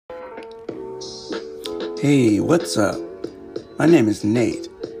Hey, what's up? My name is Nate,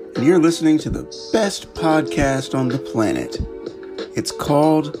 and you're listening to the best podcast on the planet. It's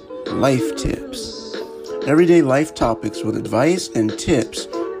called Life Tips. Everyday life topics with advice and tips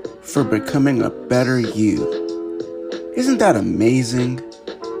for becoming a better you. Isn't that amazing?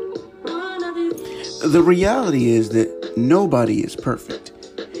 The reality is that nobody is perfect.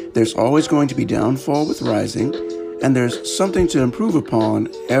 There's always going to be downfall with rising, and there's something to improve upon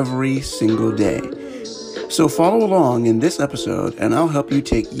every single day. So follow along in this episode, and I'll help you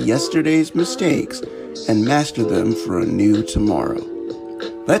take yesterday's mistakes and master them for a new tomorrow.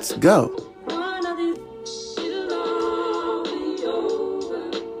 Let's go!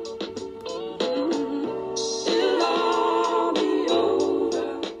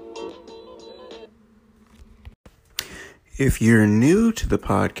 If you're new to the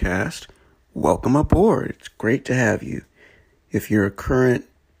podcast, welcome aboard. It's great to have you. If you're a current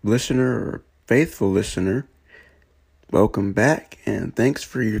listener or faithful listener, welcome back, and thanks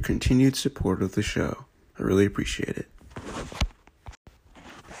for your continued support of the show. I really appreciate it.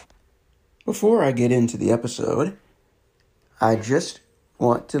 Before I get into the episode, I just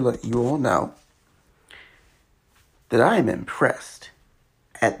want to let you all know that I am impressed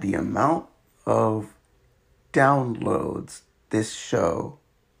at the amount of downloads this show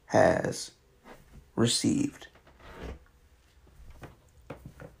has received.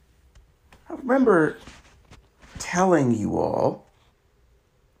 I remember telling you all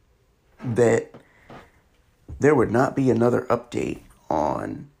that there would not be another update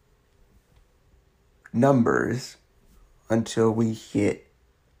on numbers until we hit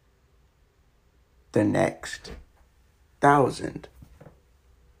the next 1,000.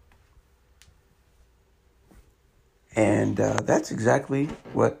 And that's exactly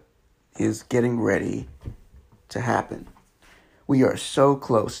what is getting ready to happen. We are so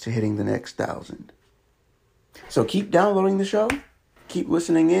close to hitting the next 1,000. So keep downloading the show, keep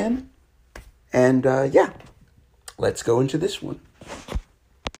listening in, and let's go into this one.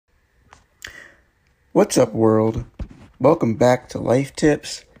 What's up, world? Welcome back to Life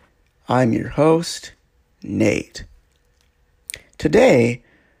Tips. I'm your host, Nate. Today,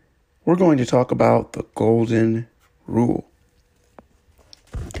 we're going to talk about the golden rule.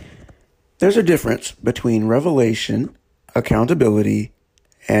 There's a difference between revelation, accountability,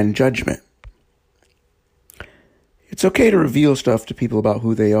 and judgment. It's okay to reveal stuff to people about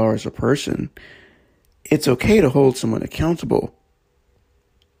who they are as a person. It's okay to hold someone accountable.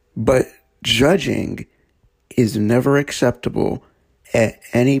 But judging is never acceptable at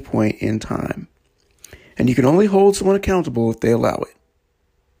any point in time. And you can only hold someone accountable if they allow it.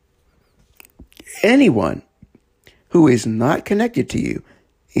 Anyone who is not connected to you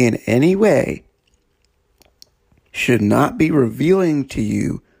in any way should not be revealing to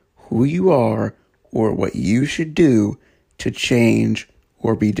you who you are or what you should do to change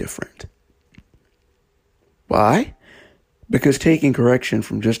or be different. Why? Because taking correction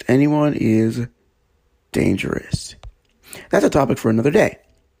from just anyone is dangerous. That's a topic for another day.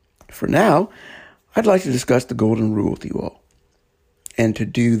 For now, I'd like to discuss the golden rule with you all. And to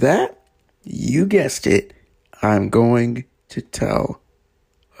do that, you guessed it, I'm going to tell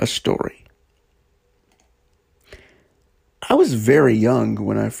a story. I was very young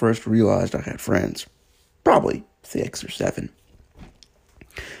when I first realized I had friends, probably 6 or 7.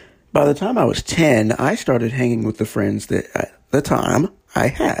 By the time I was 10, I started hanging with the friends that at the time I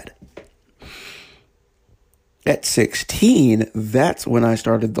had. At 16, that's when I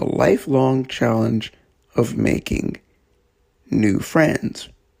started the lifelong challenge of making new friends.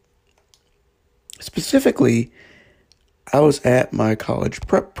 Specifically, I was at my college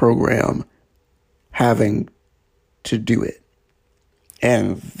prep program having to do it.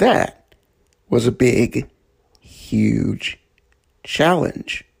 And that was a big, huge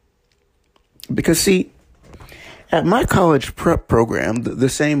challenge. Because see, at my college prep program, the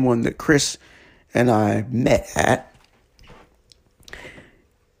same one that Chris and I met at,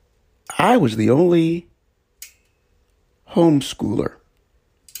 I was the only homeschooler.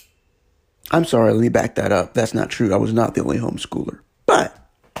 I'm sorry, let me back that up. That's not true. I was not the only homeschooler. But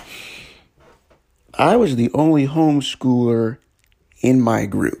I was the only homeschooler in my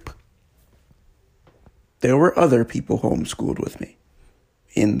group. There were other people homeschooled with me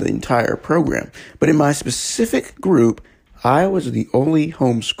in the entire program. But in my specific group, I was the only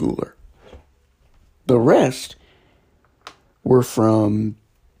homeschooler. The rest were from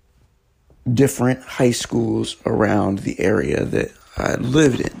different high schools around the area that I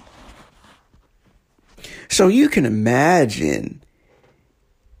lived in. So you can imagine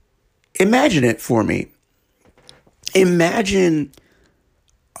it for me. Imagine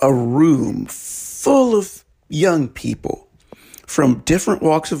a room full full of young people from different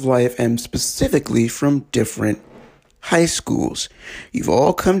walks of life and specifically from different high schools. You've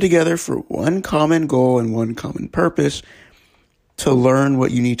all come together for one common goal and one common purpose: to learn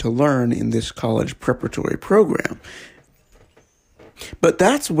what you need to learn in this college preparatory program. But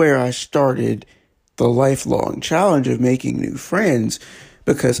that's where I started the lifelong challenge of making new friends,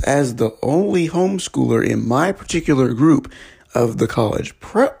 because as the only homeschooler in my particular group of the college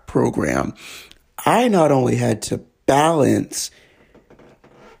prep program, I not only had to balance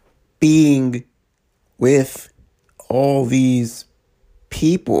being with all these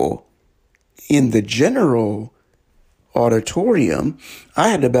people in the general auditorium, I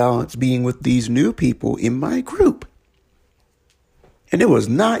had to balance being with these new people in my group. And it was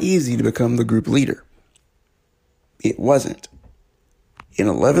not easy to become the group leader. It wasn't. In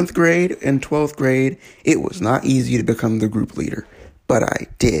 11th grade and 12th grade, it was not easy to become the group leader, but I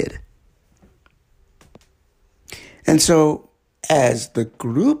did. And so, as the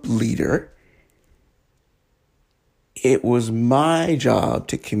group leader, it was my job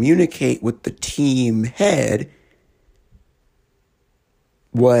to communicate with the team head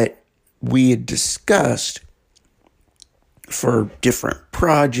what we had discussed for different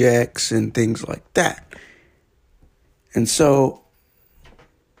projects and things like that. And so,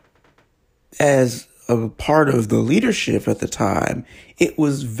 as a part of the leadership at the time, it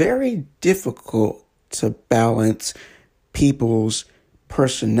was very difficult to balance people's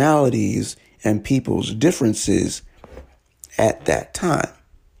personalities and people's differences at that time.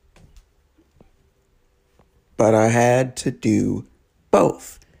 But I had to do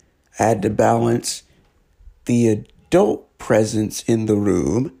both. I had to balance the adult presence in the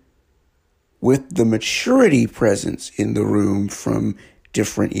room with the maturity presence in the room from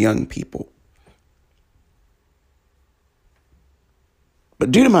different young people.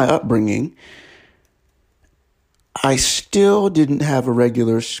 But due to my upbringing, I still didn't have a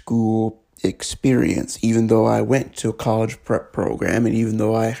regular school experience, even though I went to a college prep program and even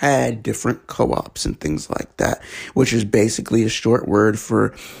though I had different co-ops and things like that, which is basically a short word for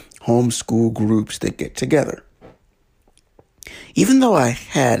homeschool groups that get together. Even though I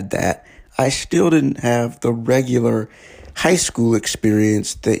had that, I still didn't have the regular high school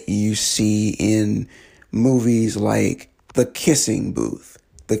experience that you see in movies like The Kissing Booth,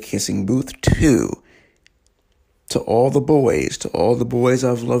 The Kissing Booth 2, To All the Boys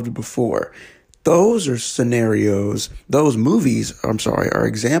I've Loved Before. Those are movies are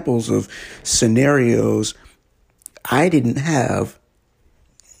examples of scenarios I didn't have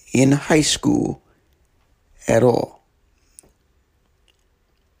in high school at all.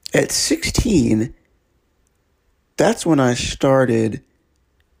 At 16, that's when I started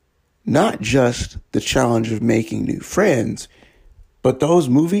not just the challenge of making new friends, but those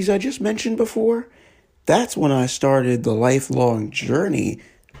movies I just mentioned before. That's when I started the lifelong journey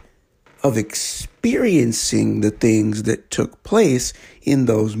of experiencing the things that took place in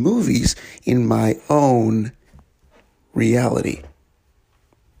those movies in my own reality.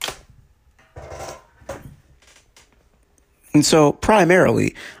 And so,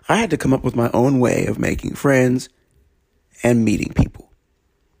 primarily, I had to come up with my own way of making friends and meeting people.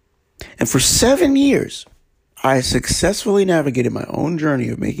 And for 7 years, I successfully navigated my own journey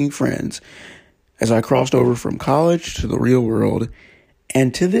of making friends as I crossed over from college to the real world.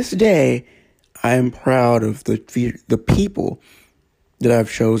 And to this day, I am proud of the people that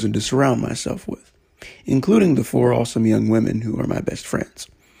I've chosen to surround myself with, including the 4 awesome young women who are my best friends.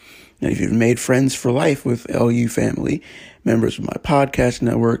 Now, if you've made friends for life with LU family, members of my podcast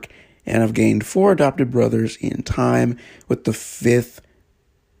network, and I've gained 4 adopted brothers in time, with the 5th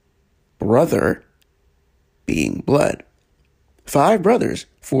brother being blood. 5 brothers,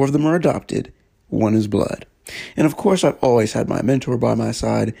 4 of them are adopted, 1 is blood. And of course, I've always had my mentor by my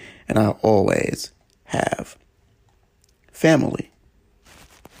side, and I always have family.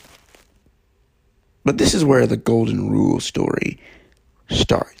 But this is where the golden rule story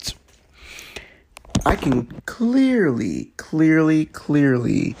starts. I can clearly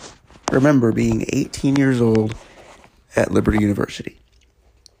remember being 18 years old at Liberty University.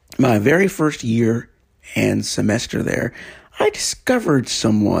 My very first year and semester there, I discovered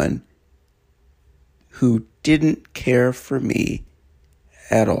someone who didn't care for me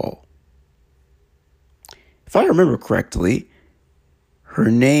at all. If I remember correctly,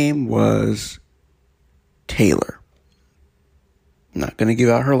 her name was Taylor. I'm not going to give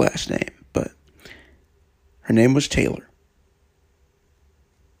out her last name, but her name was Taylor.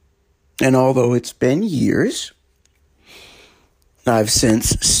 And although it's been years, I've since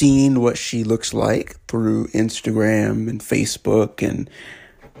seen what she looks like through Instagram and Facebook and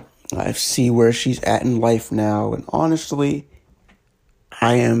I see where she's at in life now, and honestly,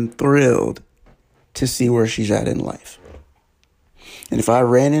 I am thrilled to see where she's at in life. And if I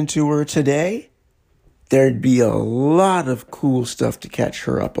ran into her today, there'd be a lot of cool stuff to catch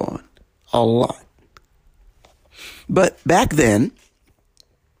her up on. A lot. But back then,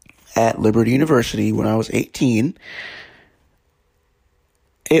 at Liberty University, when I was 18,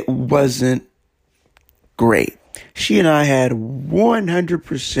 it wasn't great. She and I had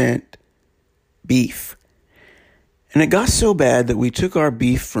 100% beef. And it got so bad that we took our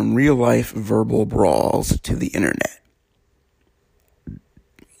beef from real life verbal brawls to the internet.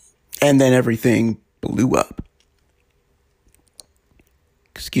 And then everything blew up.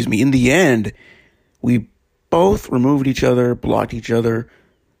 In the end, we both removed each other, blocked each other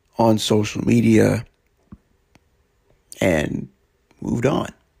on social media, and moved on.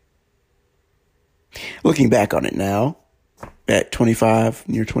 Looking back on it now, at 25,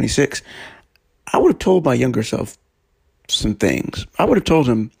 near 26, I would have told my younger self some things. I would have told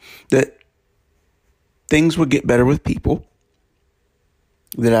him that things would get better with people,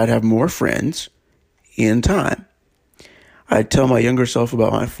 that I'd have more friends in time. I'd tell my younger self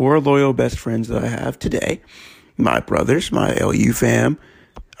about my 4 loyal best friends that I have today, my brothers, my LU fam.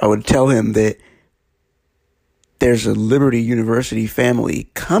 I would tell him that there's a Liberty University family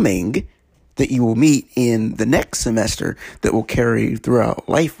coming that you will meet in the next semester that will carry throughout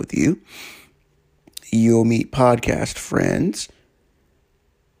life with you. You'll meet podcast friends.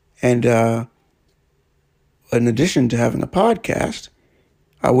 And in addition to having a podcast,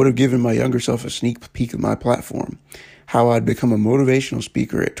 I would have given my younger self a sneak peek of my platform, how I'd become a motivational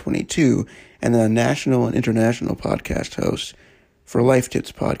speaker at 22 and then a national and international podcast host for Life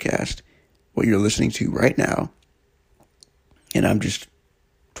Tips Podcast, what you're listening to right now. And I'm just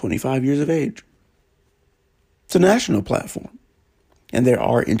 25 years of age. It's a national platform. And there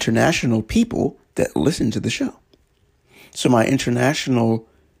are international people that listen to the show. So my international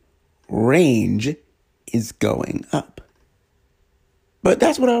range is going up. But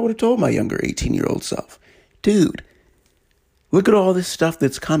that's what I would have told my younger 18-year-old self. Dude, look at all this stuff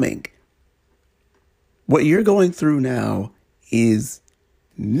that's coming. What you're going through now is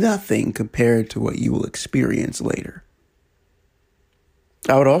nothing compared to what you will experience later.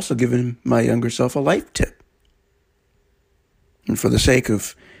 I would also give my younger self a life tip. And for the sake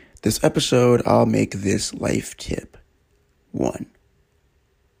of this episode, I'll make this life tip 1.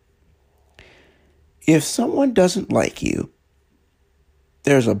 If someone doesn't like you,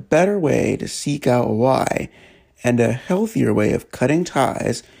 there's a better way to seek out why and a healthier way of cutting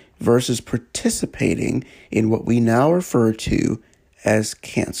ties versus participating in what we now refer to as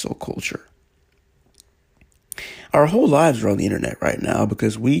cancel culture. Our whole lives are on the internet right now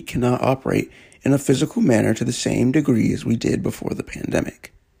because we cannot operate in a physical manner to the same degree as we did before the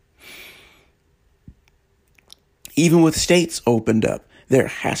pandemic. Even with states opened up, there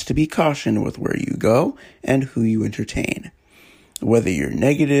has to be caution with where you go and who you entertain. Whether you're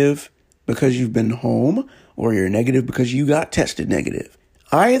negative because you've been home or you're negative because you got tested negative.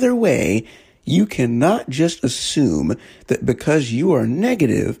 Either way, you cannot just assume that because you are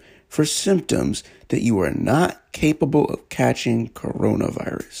negative for symptoms that you are not capable of catching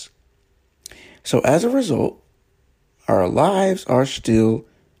coronavirus. So as a result, our lives are still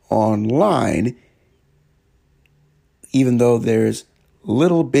online, even though there's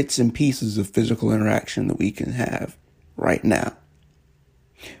little bits and pieces of physical interaction that we can have right now.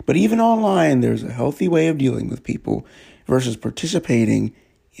 But even online, there's a healthy way of dealing with people versus participating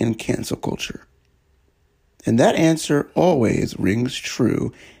in cancel culture. And that answer always rings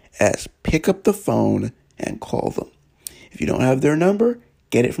true as pick up the phone and call them. If you don't have their number,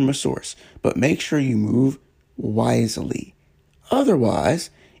 get it from a source, but make sure you move wisely. Otherwise,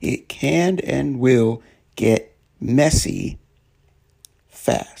 it can and will get messy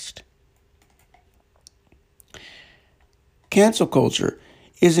fast. Cancel culture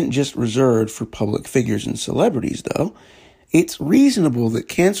isn't just reserved for public figures and celebrities, though. It's reasonable that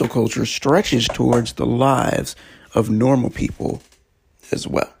cancel culture stretches towards the lives of normal people as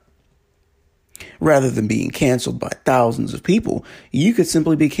well. Rather than being canceled by thousands of people, you could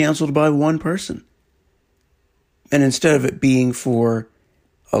simply be canceled by one person. And instead of it being for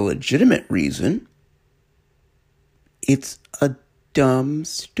a legitimate reason, it's a dumb,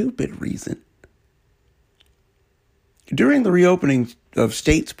 stupid reason. During the reopening of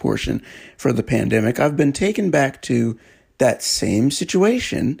states portion for the pandemic, I've been taken back to that same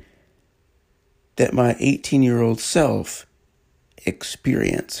situation that my 18-year-old self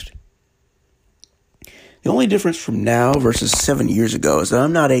experienced. The only difference from now versus 7 years ago is that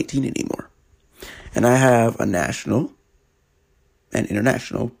I'm not 18 anymore. And I have a national an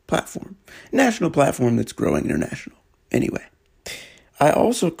international platform. National platform that's growing international. Anyway, I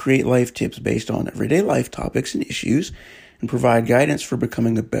also create life tips based on everyday life topics and issues and provide guidance for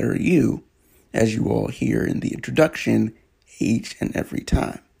becoming a better you, as you all hear in the introduction each and every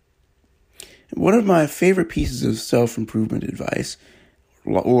time. One of my favorite pieces of self-improvement advice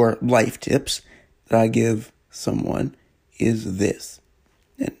or life tips that I give someone is this.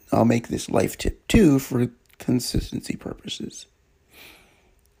 And I'll make this life tip too for consistency purposes.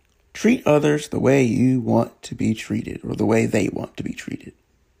 Treat others the way you want to be treated, or the way they want to be treated.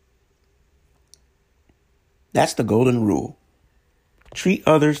 That's the golden rule. Treat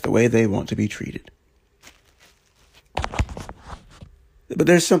others the way they want to be treated. But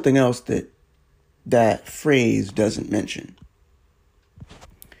there's something else that phrase doesn't mention.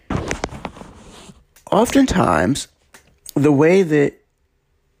 Oftentimes, the way that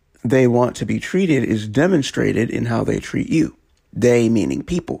they want to be treated is demonstrated in how they treat you. They meaning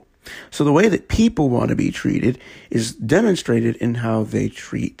people. So the way that people want to be treated is demonstrated in how they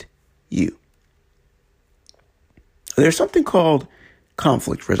treat you. There's something called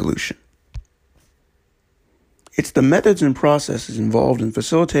conflict resolution. It's the methods and processes involved in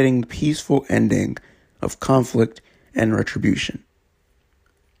facilitating the peaceful ending of conflict and retribution.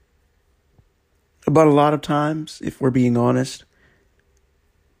 But a lot of times, if we're being honest,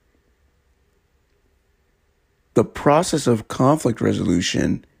 the process of conflict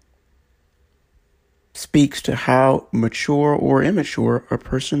resolution speaks to how mature or immature a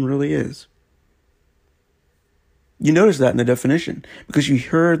person really is. You notice that in the definition because you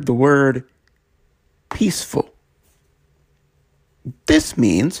heard the word peaceful. This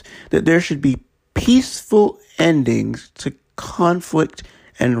means that there should be peaceful endings to conflict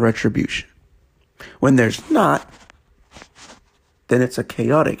and retribution. When there's not, then it's a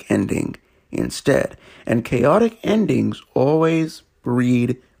chaotic ending instead. And chaotic endings always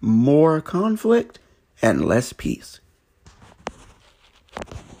breed more conflict and less peace.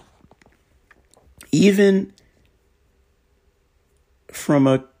 Even from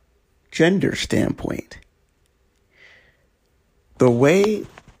a gender standpoint, the way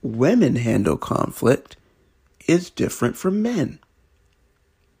women handle conflict is different from men.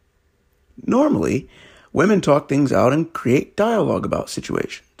 Normally, women talk things out and create dialogue about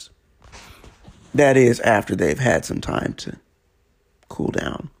situations. That is, after they've had some time to cool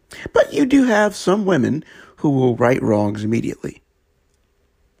down. But you do have some women who will right wrongs immediately.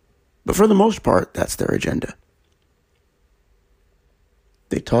 But for the most part, that's their agenda.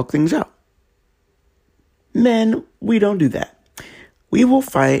 They talk things out. Men, we don't do that. We will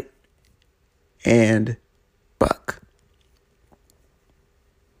fight and buck.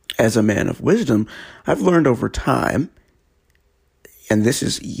 As a man of wisdom, I've learned over time, and this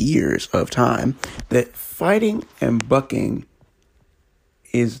is years of time, that fighting and bucking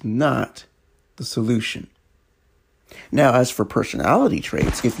is not the solution. Now, as for personality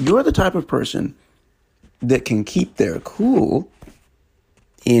traits, if you're the type of person that can keep their cool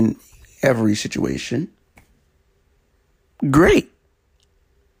in every situation, great.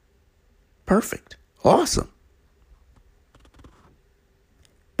 Perfect. Awesome.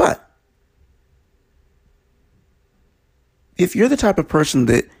 But if you're the type of person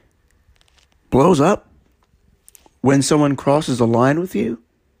that blows up when someone crosses a line with you,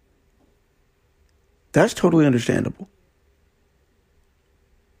 that's totally understandable.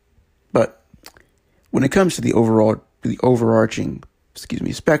 But when it comes to the overarching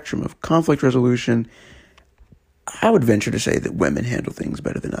spectrum of conflict resolution, I would venture to say that women handle things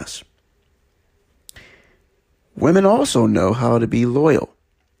better than us. Women also know how to be loyal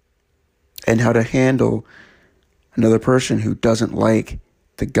and how to handle another person who doesn't like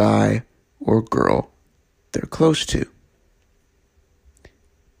the guy or girl they're close to.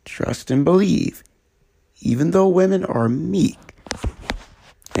 Trust and believe, even though women are meek,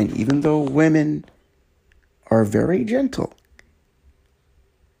 and even though women are very gentle,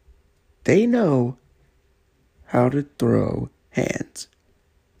 they know how to throw hands.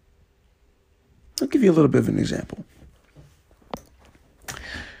 I'll give you a little bit of an example.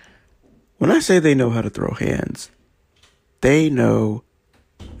 When I say they know how to throw hands, they know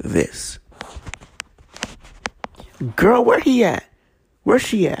this. Girl, where he at? Where's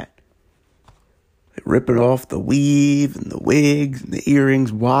she at? They're ripping off the weave and the wigs and the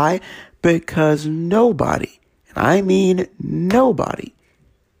earrings. Why? Because nobody, and I mean nobody,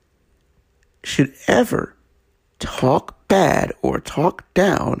 should ever talk bad or talk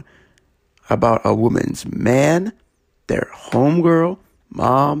down about a woman's man, their homegirl,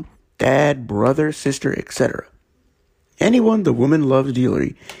 mom, dad, brother, sister, etc. Anyone the woman loves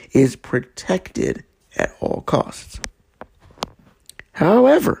dearly is protected at all costs.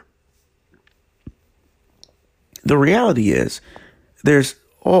 However, the reality is there's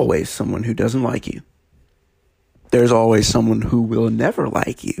always someone who doesn't like you. There's always someone who will never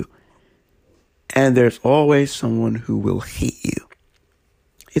like you. And there's always someone who will hate you.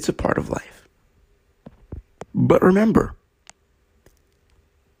 It's a part of life. But remember,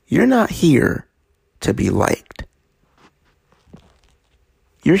 you're not here to be liked.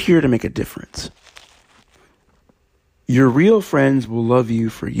 You're here to make a difference. Your real friends will love you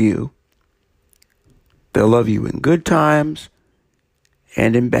for you. They'll love you in good times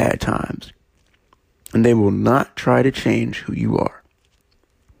and in bad times. And they will not try to change who you are.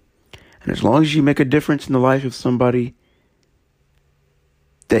 And as long as you make a difference in the life of somebody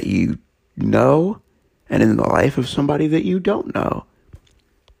that you know and in the life of somebody that you don't know,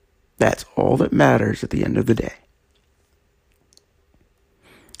 that's all that matters at the end of the day.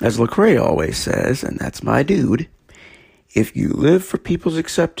 As Lecrae always says, and that's my dude, if you live for people's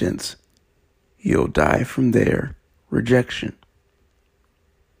acceptance, you'll die from their rejection.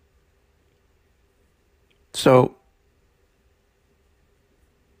 So,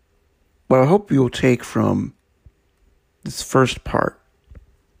 what I hope you'll take from this first part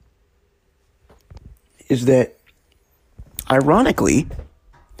is that, ironically,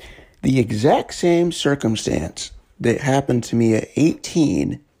 the exact same circumstance that happened to me at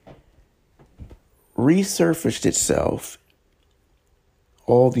 18 resurfaced itself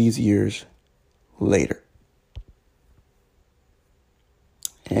all these years later.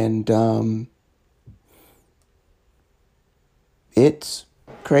 And it's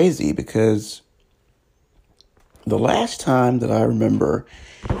crazy because the last time that I remember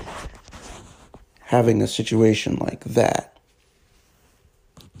having a situation like that,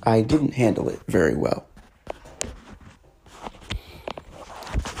 I didn't handle it very well.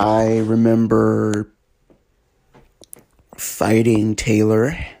 I remember fighting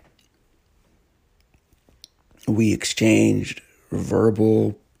Taylor. We exchanged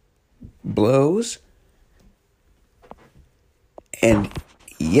verbal blows. And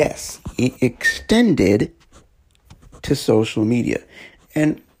yes, it extended to social media.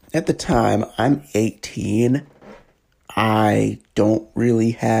 And at the time, I'm 18. I don't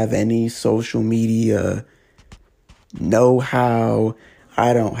really have any social media know-how.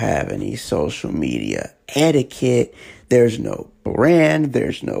 I don't have any social media etiquette. There's no brand.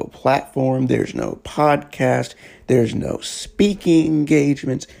 There's no platform. There's no podcast. There's no speaking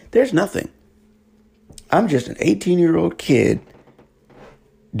engagements. There's nothing. I'm just an 18-year-old kid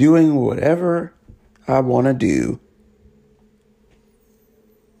doing whatever I want to do.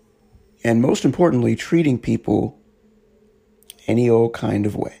 And most importantly, treating people any old kind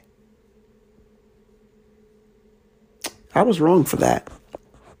of way. I was wrong for that.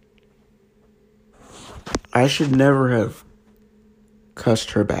 I should never have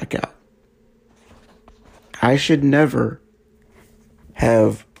cussed her back out. I should never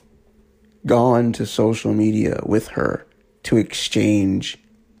have gone to social media with her to exchange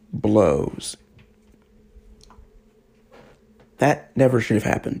blows. That never should have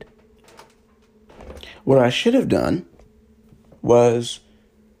happened. What I should have done was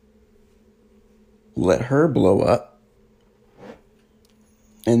let her blow up,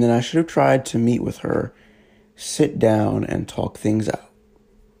 and then I should have tried to meet with her, sit down, and talk things out.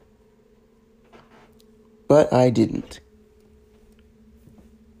 But I didn't.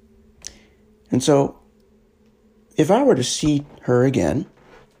 And so, if I were to see her again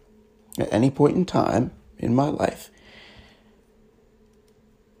at any point in time in my life,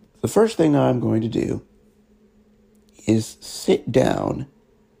 the first thing I'm going to do is sit down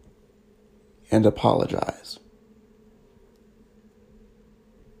and apologize.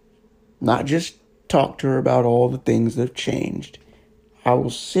 Not just talk to her about all the things that have changed. I will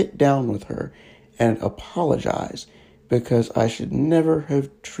sit down with her and apologize because I should never have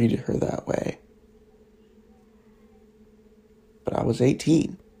treated her that way. But I was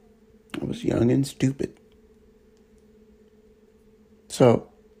 18. I was young and stupid. So,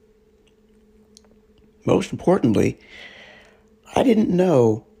 most importantly, I didn't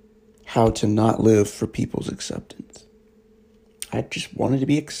know how to not live for people's acceptance. I just wanted to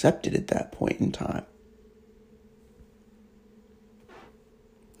be accepted at that point in time.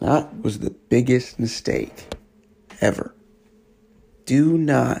 That was the biggest mistake ever. Do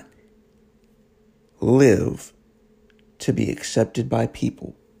not live to be accepted by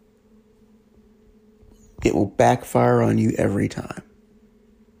people. It will backfire on you every time.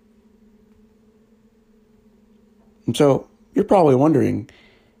 And so, you're probably wondering,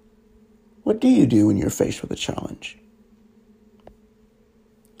 what do you do when you're faced with a challenge?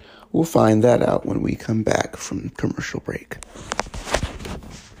 We'll find that out when we come back from commercial break.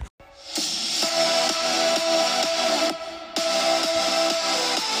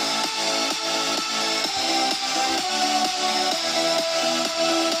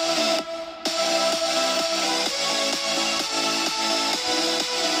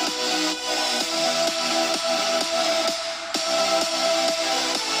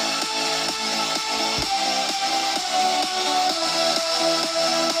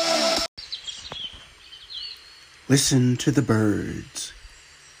 Listen to the birds.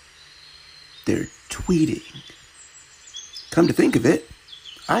 They're tweeting. Come to think of it,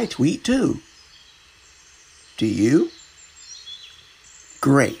 I tweet too. Do you?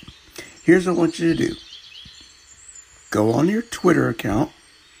 Great. Here's what I want you to do. Go on your Twitter account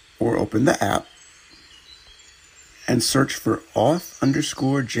or open the app and search for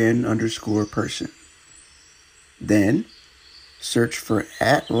auth_Jen_person. Then search for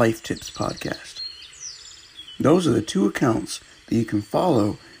 @LifeTipsPodcast. Those are the two accounts that you can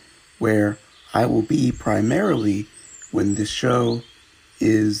follow where I will be primarily when this show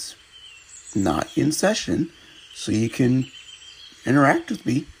is not in session, so you can interact with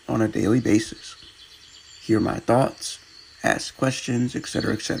me on a daily basis. Hear my thoughts, ask questions,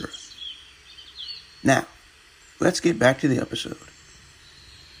 etc., etc. Now, let's get back to the episode.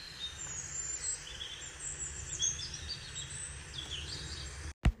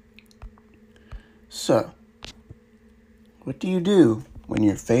 So, what do you do when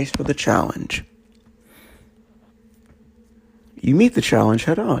you're faced with a challenge? You meet the challenge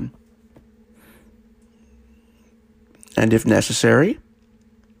head on. And if necessary,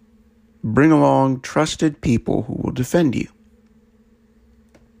 bring along trusted people who will defend you.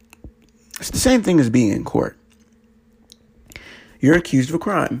 It's the same thing as being in court. You're accused of a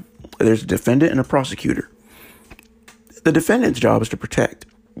crime. There's a defendant and a prosecutor. The defendant's job is to protect,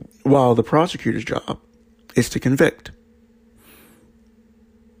 while the prosecutor's job is to convict.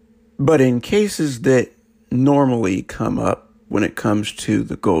 But in cases that normally come up when it comes to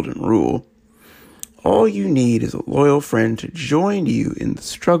the golden rule, all you need is a loyal friend to join you in the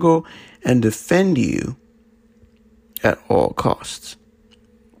struggle and defend you at all costs.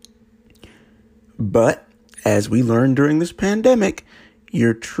 But, as we learned during this pandemic,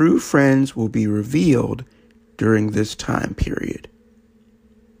 your true friends will be revealed during this time period.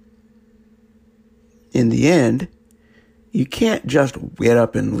 In the end, you can't just get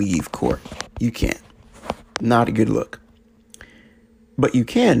up and leave court. You can't. Not a good look. But you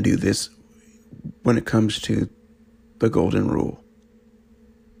can do this when it comes to the golden rule.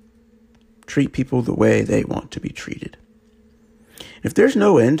 Treat people the way they want to be treated. If there's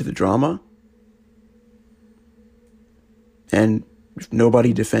no end to the drama, and if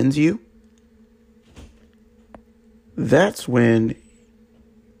nobody defends you, that's when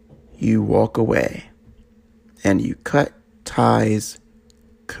you walk away and you cut ties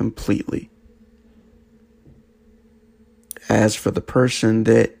completely. As for the person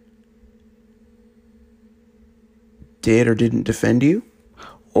that did or didn't defend you,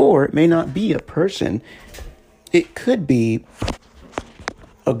 or it may not be a person, it could be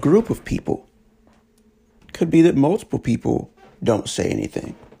a group of people. It could be that multiple people don't say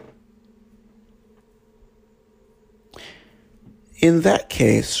anything. In that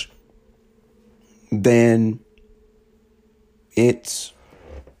case, then it's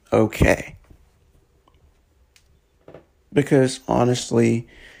okay. Because honestly,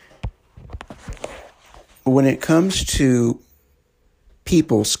 when it comes to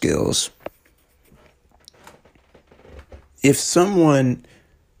people skills, if someone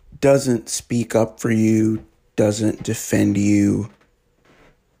doesn't speak up for you, doesn't defend you,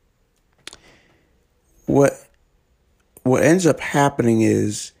 what ends up happening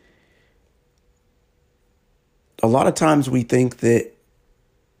is a lot of times we think that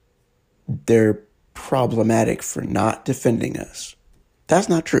they're problematic for not defending us. That's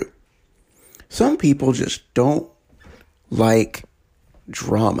not true. Some people just don't like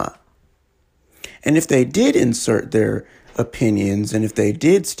drama. And if they did insert their opinions and if they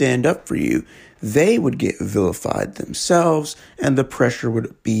did stand up for you, they would get vilified themselves and the pressure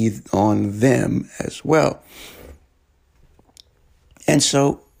would be on them as well. And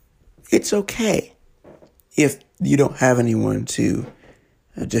so it's okay if you don't have anyone to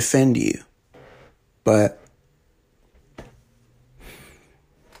defend you, but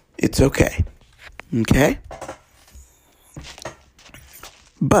it's okay. Okay?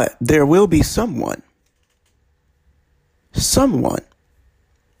 But there will be someone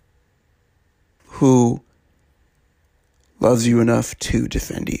who loves you enough to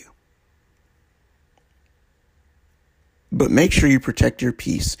defend you. But make sure you protect your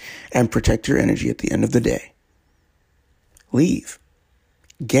peace and protect your energy at the end of the day. Leave.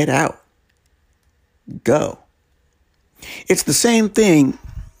 Get out. Go. It's the same thing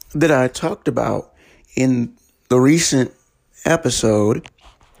that I talked about in the recent episode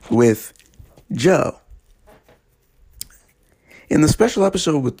with Joe. In the special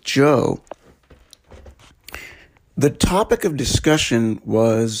episode with Joe, the topic of discussion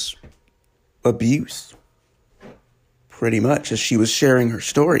was abuse. pretty much, as she was sharing her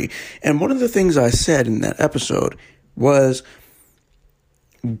story. And one of the things I said in that episode was,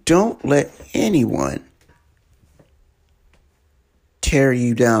 don't let anyone tear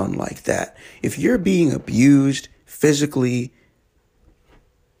you down like that. If you're being abused physically,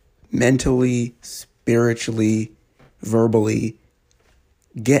 mentally, spiritually, verbally,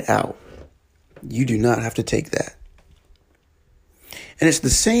 get out. You do not have to take that. And it's the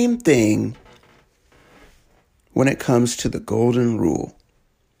same thing when it comes to the golden rule,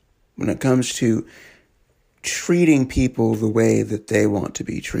 when it comes to treating people the way that they want to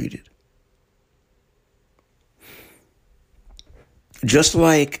be treated. Just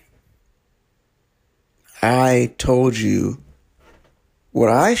like I told you what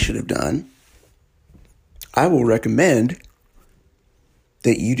I should have done, I will recommend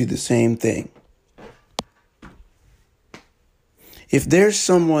that you do the same thing. If there's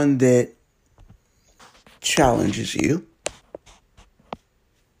someone that challenges you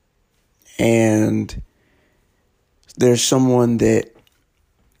and there's someone that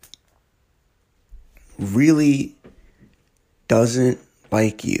really doesn't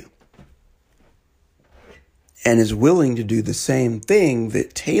like you and is willing to do the same thing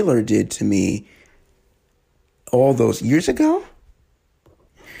that Taylor did to me all those years ago,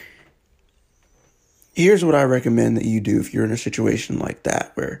 here's what I recommend that you do if you're in a situation like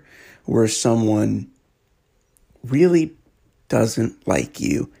that where someone really doesn't like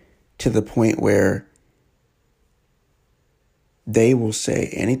you to the point where they will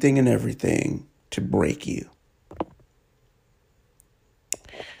say anything and everything to break you.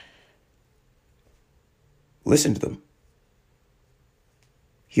 Listen to them.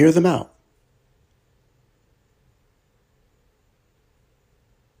 Hear them out.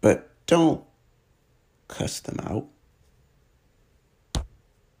 But don't cuss them out.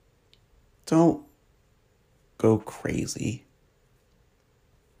 Don't go crazy.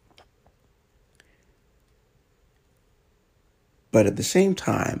 But at the same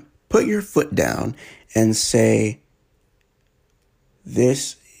time, put your foot down and say,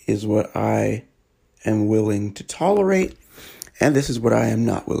 this is what I am willing to tolerate, and this is what I am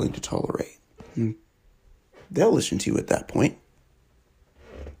not willing to tolerate. And they'll listen to you at that point.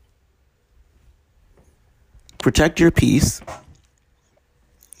 Protect your peace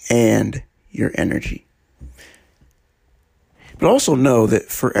and your energy. But also know that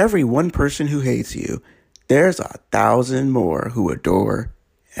for every one person who hates you, there's 1,000 more who adore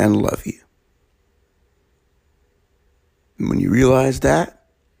and love you. And when you realize that,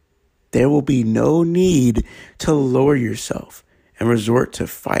 there will be no need to lower yourself and resort to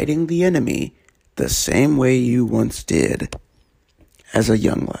fighting the enemy the same way you once did as a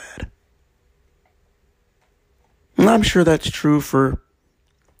young lad. And I'm sure that's true for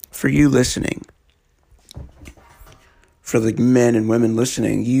you listening. For the men and women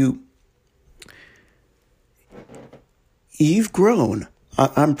listening, you've grown.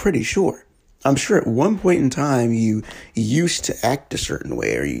 I'm pretty sure. I'm sure at one point in time you used to act a certain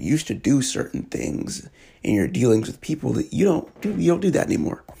way, or you used to do certain things in your dealings with people that you don't do that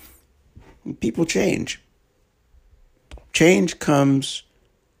anymore. People change. Change comes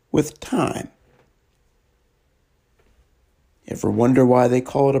with time. Ever wonder why they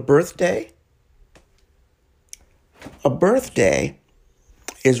call it a birthday? A birthday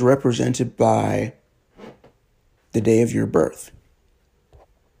is represented by the day of your birth.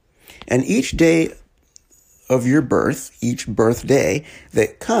 And each day of your birth, each birthday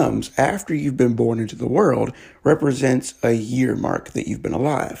that comes after you've been born into the world, represents a year mark that you've been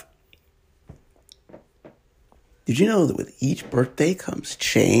alive. Did you know that with each birthday comes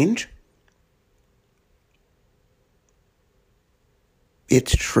change?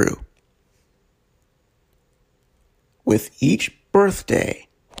 It's true. With each birthday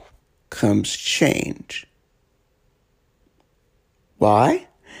comes change. Why?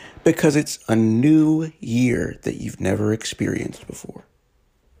 Because it's a new year that you've never experienced before.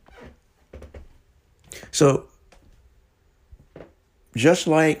 So, just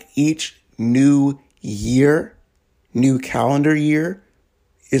like each new year, new calendar year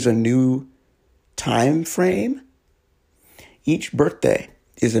is a new time frame, each birthday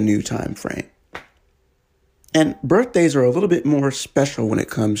is a new time frame. And birthdays are a little bit more special when it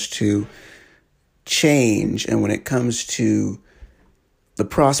comes to change and when it comes to the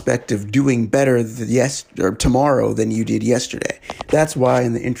prospect of doing better tomorrow than you did yesterday. That's why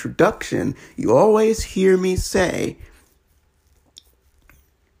in the introduction, you always hear me say,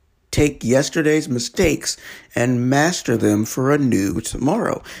 take yesterday's mistakes and master them for a new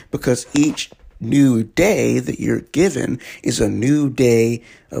tomorrow. Because each new day that you're given is a new day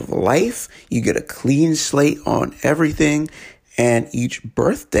of life. You get a clean slate on everything, and each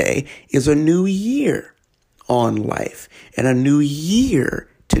birthday is a new year on life and a new year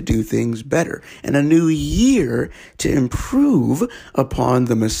to do things better and a new year to improve upon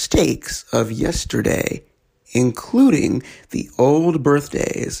the mistakes of yesterday, including the old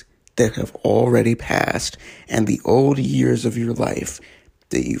birthdays that have already passed and the old years of your life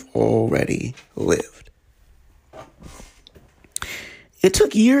that you've already lived. It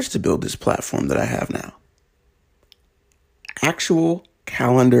took years to build this platform that I have now. Actual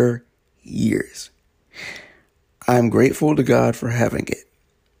calendar years. I'm grateful to God for having it.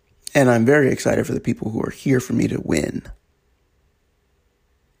 And I'm very excited for the people who are here for me to win.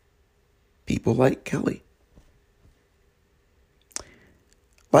 People like Kelly.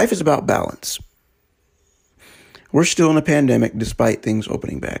 Life is about balance. We're still in a pandemic despite things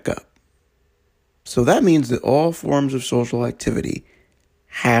opening back up. So that means that all forms of social activity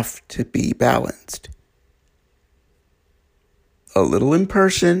have to be balanced. A little in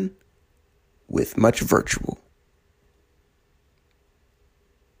person with much virtual.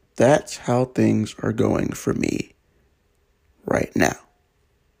 That's how things are going for me right now.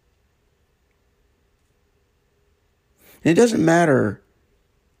 And it doesn't matter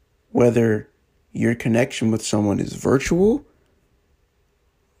whether your connection with someone is virtual,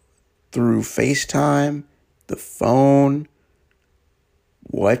 through FaceTime, the phone,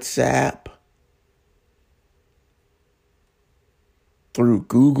 WhatsApp, through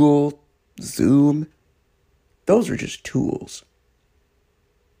Google, Zoom. Those are just tools.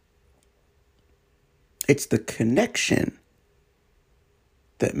 It's the connection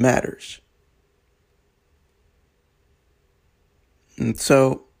that matters. And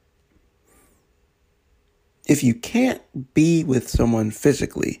so, if you can't be with someone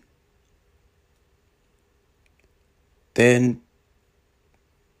physically, then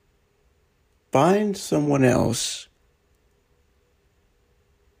find someone else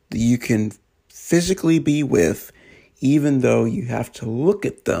that you can physically be with, even though you have to look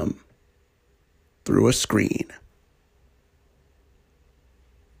at them through a screen.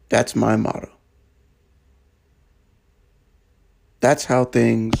 That's my motto. That's how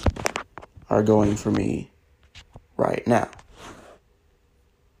things are going for me right now.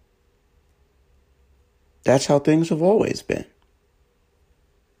 That's how things have always been.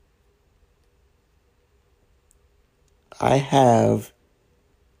 I have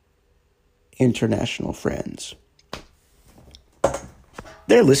international friends.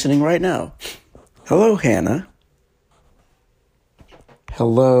 They're listening right now. Hello, Hannah.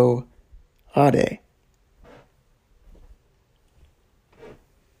 Hello, Ade.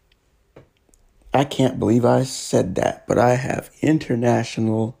 I can't believe I said that, but I have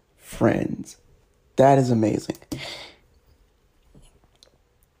international friends. That is amazing.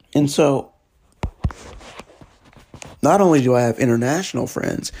 And so, not only do I have international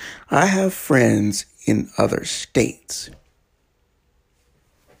friends, I have friends in other states.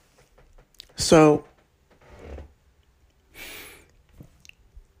 So,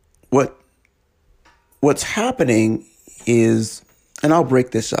 what's happening is, and I'll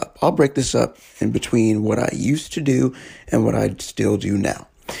break this up. I'll break this up in between what I used to do and what I still do now.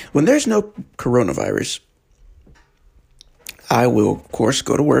 When there's no coronavirus, I will, of course,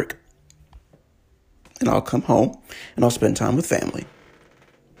 go to work, and I'll come home, and I'll spend time with family.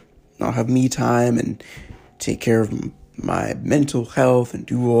 I'll have me time and take care of my mental health and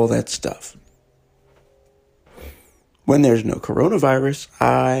do all that stuff. When there's no coronavirus,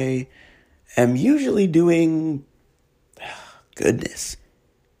 I am usually doing,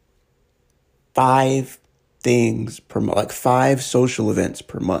 5 things per month, like 5 social events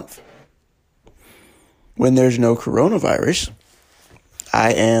per month. When there's no coronavirus,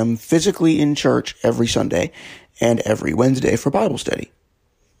 I am physically in church every Sunday and every Wednesday for Bible study.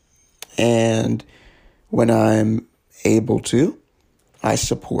 And when I'm able to, I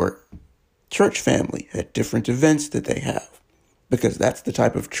support church family at different events that they have, because that's the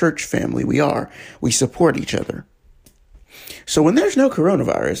type of church family we are. We support each other. So when there's no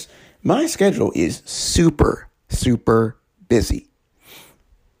coronavirus, my schedule is super, super busy.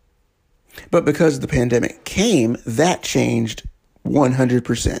 But because the pandemic came, that changed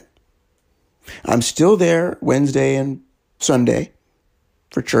 100%. I'm still there Wednesday and Sunday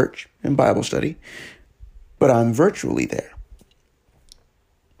for church and Bible study, but I'm virtually there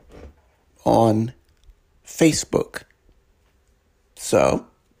on Facebook. So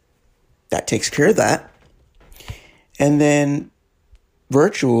that takes care of that. And then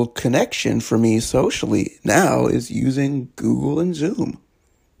virtual connection for me socially now is using Google and Zoom.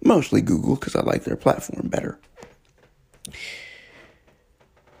 Mostly Google, because I like their platform better.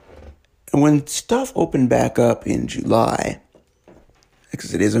 And when stuff opened back up in July,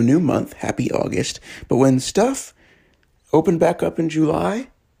 because it is a new month, happy August, but when stuff opened back up in July,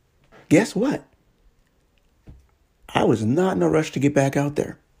 guess what? I was not in a rush to get back out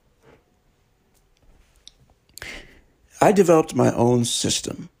there. I developed my own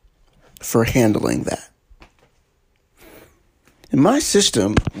system for handling that. And my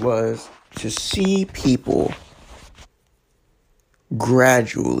system was to see people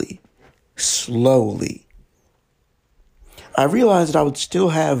gradually, slowly. I realized that I would still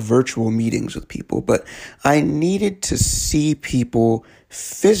have virtual meetings with people, but I needed to see people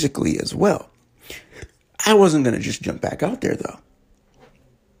physically as well. I wasn't going to just jump back out there, though.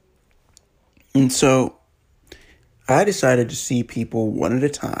 And so I decided to see people one at a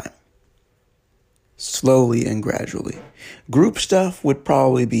time, slowly and gradually. Group stuff would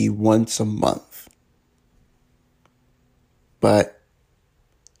probably be once a month. But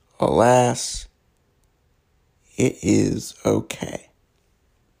alas, it is okay.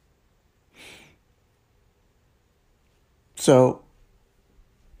 So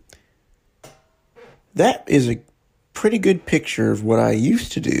that is a pretty good picture of what I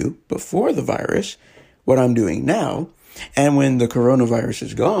used to do before the virus, what I'm doing now. And when the coronavirus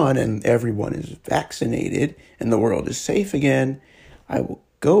is gone and everyone is vaccinated and the world is safe again, I will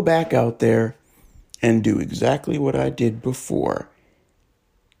go back out there and do exactly what I did before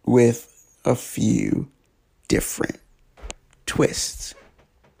with a few different twists.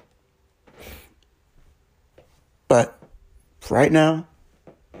 But right now,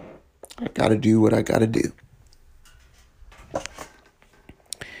 I gotta do what I gotta do.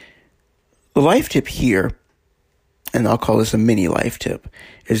 The life tip here, and I'll call this a mini life tip,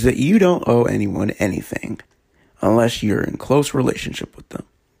 is that you don't owe anyone anything unless you're in close relationship with them.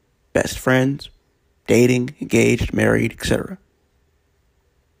 Best friends, dating, engaged, married, etc.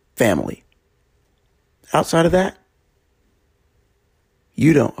 Family. Outside of that,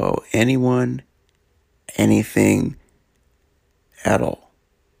 you don't owe anyone anything at all.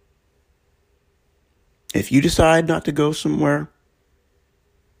 If you decide not to go somewhere,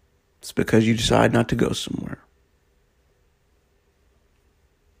 it's because you decide not to go somewhere.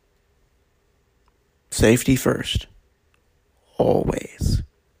 Safety first. Always.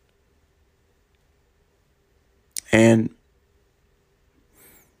 And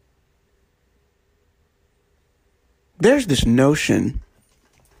there's this notion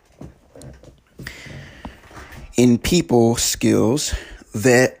in people skills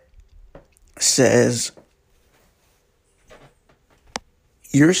that says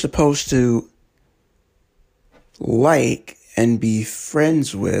you're supposed to like and be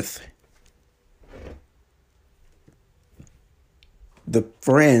friends with the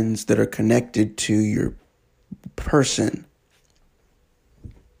friends that are connected to your person.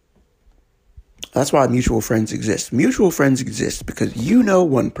 That's why mutual friends exist. Mutual friends exist because you know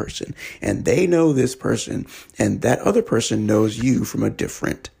one person and they know this person and that other person knows you from a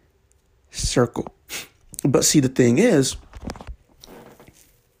different circle. But see, the thing is,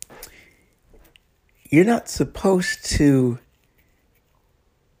 you're not supposed to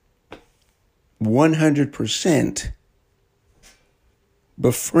 100%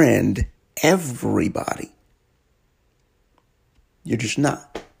 befriend everybody. You're just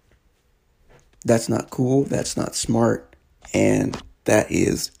not. That's not cool, that's not smart, and that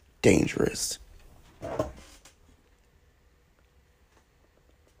is dangerous.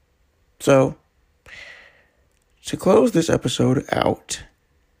 So, to close this episode out,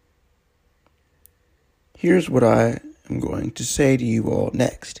 here's what I am going to say to you all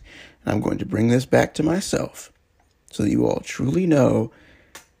next. And I'm going to bring this back to myself so that you all truly know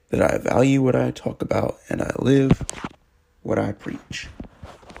that I value what I talk about and I live what I preach.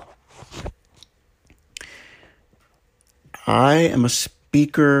 I am a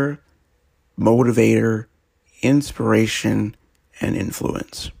speaker, motivator, inspiration, and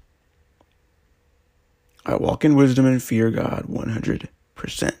influence. I walk in wisdom and fear God 100%.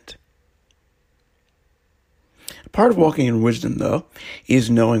 Part of walking in wisdom, though, is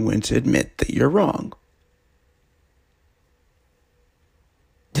knowing when to admit that you're wrong.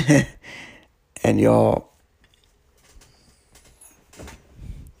 And y'all,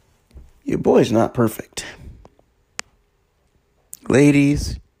 your boy's not perfect.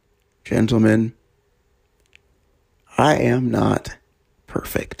 Ladies, gentlemen, I am not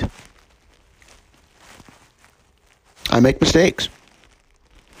perfect. I make mistakes.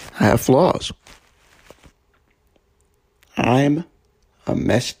 I have flaws. I'm a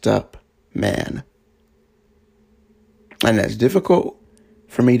messed up man. And as difficult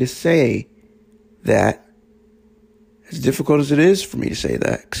for me to say that, as difficult as it is for me to say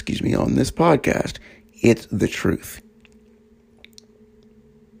that, on this podcast, it's the truth.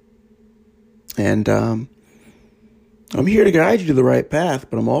 And I'm here to guide you to the right path,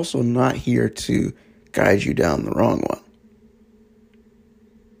 but I'm also not here to guide you down the wrong one.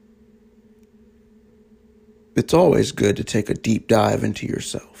 It's always good to take a deep dive into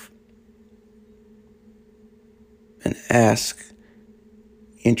yourself and ask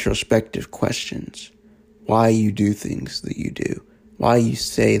introspective questions. Why you do things that you do. Why you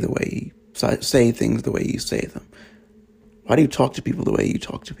say things the way you say them. Why do you talk to people the way you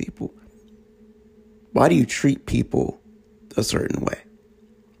talk to people? Why do you treat people a certain way?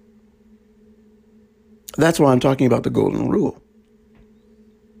 That's why I'm talking about the golden rule.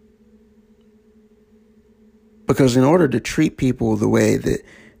 Because in order to treat people the way that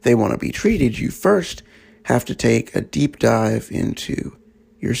they want to be treated, you first have to take a deep dive into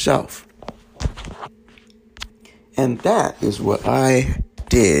yourself. And that is what I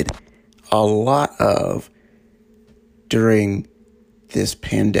did a lot of during this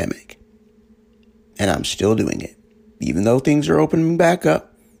pandemic. And I'm still doing it. Even though things are opening back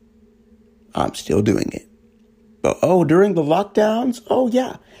up, I'm still doing it. But during the lockdowns,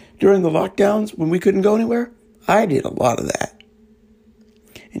 during the lockdowns when we couldn't go anywhere, I did a lot of that.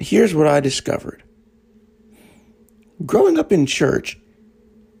 And here's what I discovered. Growing up in church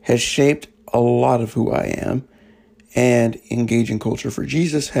has shaped a lot of who I am, and engaging Culture for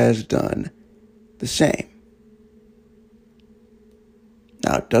Jesus has done the same.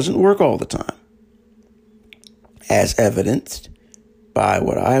 Now, it doesn't work all the time, as evidenced by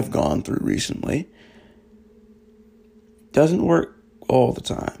what I've gone through recently. It doesn't work all the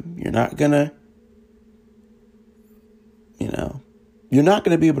time. You're not going to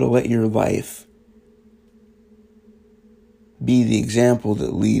be able to let your life be the example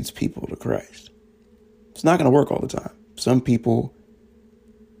that leads people to Christ. It's not going to work all the time. Some people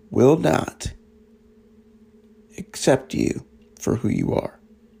will not accept you for who you are,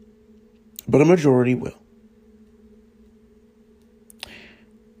 but a majority will.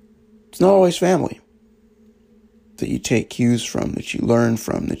 It's not always family that you take cues from, that you learn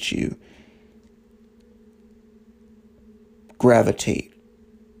from, that you gravitate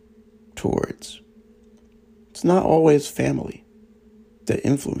towards. It's not always family that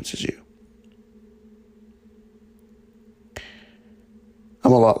influences you.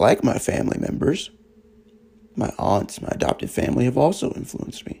 I'm a lot like my family members. My aunts, my adopted family have also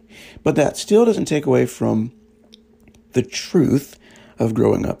influenced me. But that still doesn't take away from the truth of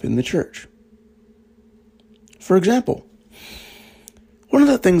growing up in the church. For example, one of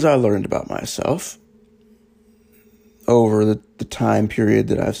the things I learned about myself over the time period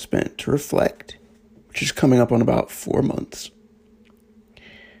that I've spent to reflect, which is coming up on about 4 months.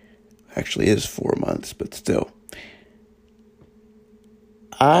 Actually is 4 months, but still.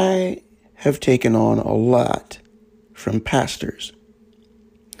 I have taken on a lot from pastors.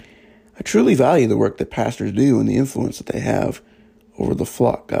 I truly value the work that pastors do and the influence that they have over the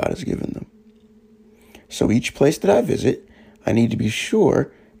flock God has given them. So each place that I visit, I need to be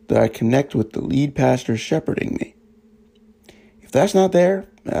sure that I connect with the lead pastor shepherding me. If that's not there,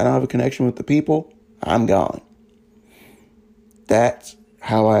 and I don't have a connection with the people, I'm gone. That's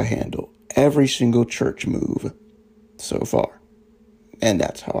how I handle every single church move so far. And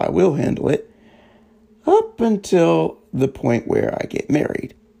that's how I will handle it up until the point where I get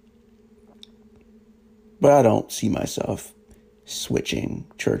married. But I don't see myself switching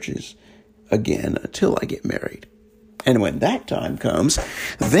churches again until I get married. And when that time comes,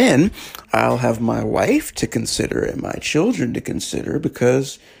 then I'll have my wife to consider and my children to consider,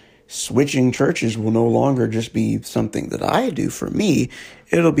 because switching churches will no longer just be something that I do for me.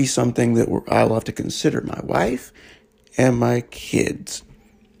 It'll be something that I'll have to consider my wife and my kids.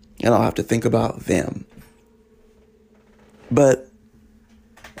 And I'll have to think about them. But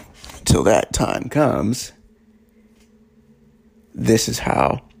till that time comes, this is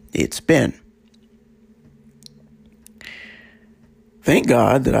how it's been. Thank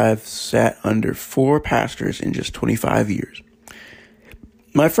God that I've sat under 4 pastors in just 25 years.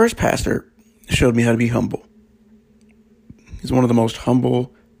 My first pastor showed me how to be humble. He's one of the most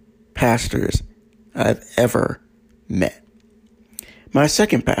humble pastors I've ever met. My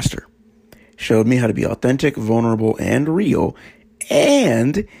second pastor showed me how to be authentic, vulnerable, and real,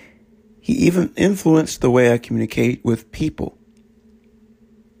 and he even influenced the way I communicate with people.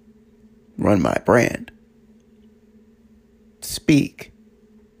 Run my brand. Speak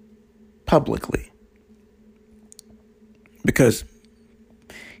publicly. Because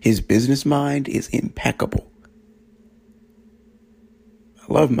his business mind is impeccable.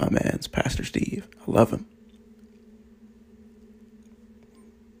 I love my man's Pastor Steve. I love him.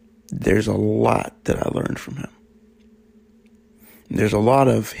 There's a lot that I learned from him. There's a lot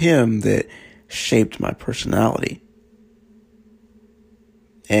of him that shaped my personality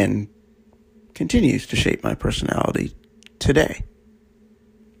and continues to shape my personality today.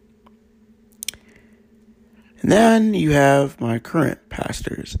 And then you have my current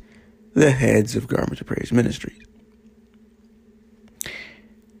pastors, the heads of Garment of Praise Ministries.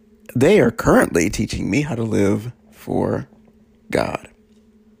 They are currently teaching me how to live for God.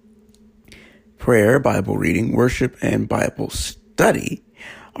 Prayer, Bible reading, worship, and Bible study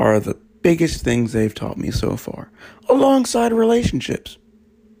are the biggest things they've taught me so far, alongside relationships.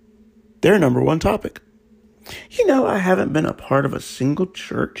 Their number one topic. I haven't been a part of a single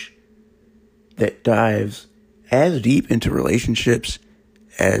church that dives as deep into relationships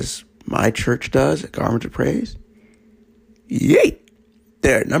as my church does at Garment of Praise. Yay!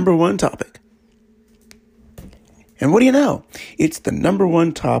 Their number one topic. And what do you know? It's the number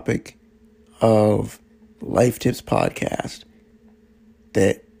one topic of Life Tips podcast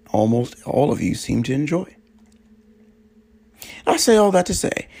that almost all of you seem to enjoy. I say all that to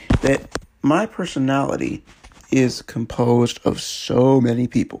say that my personality is composed of so many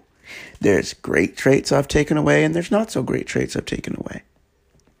people. There's great traits I've taken away, and there's not so great traits I've taken away.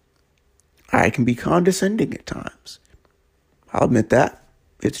 I can be condescending at times. I'll admit that.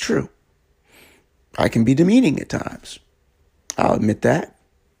 It's true. I can be demeaning at times. I'll admit that.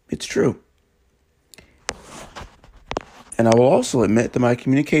 It's true. And I will also admit that my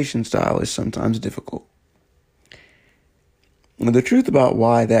communication style is sometimes difficult. And the truth about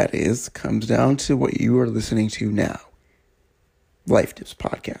why that is comes down to what you are listening to now. Life Tips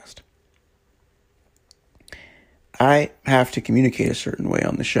Podcast. I have to communicate a certain way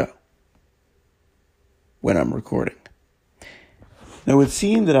on the show when I'm recording. Now, it would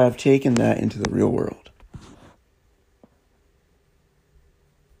seem that I've taken that into the real world.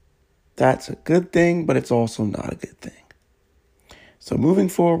 That's a good thing, but it's also not a good thing. So moving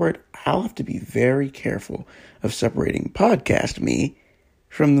forward, I'll have to be very careful of separating podcast me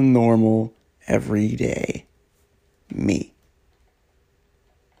from the normal, everyday me.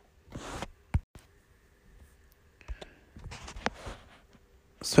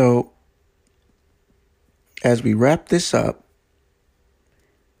 So, as we wrap this up,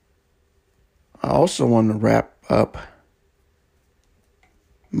 I also want to wrap up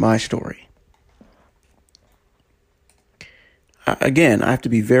my story. Again, I have to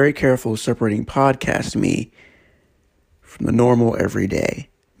be very careful separating podcast me from the normal, everyday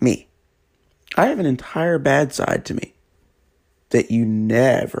me. I have an entire bad side to me that you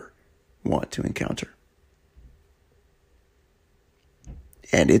never want to encounter.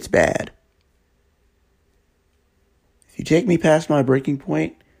 And it's bad. If you take me past my breaking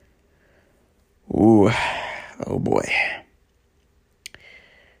point, oh boy.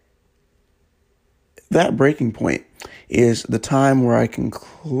 That breaking point is the time where I can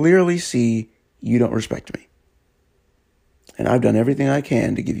clearly see you don't respect me. And I've done everything I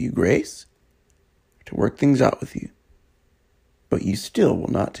can to give you grace, to work things out with you. But you still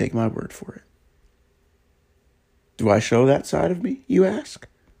will not take my word for it. Do I show that side of me, you ask?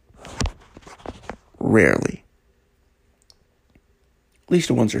 Rarely. At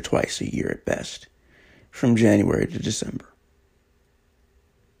least once or twice a year at best, from January to December.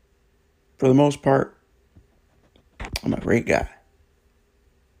 For the most part, I'm a great guy.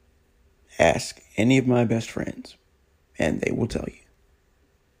 Ask any of my best friends, and they will tell you.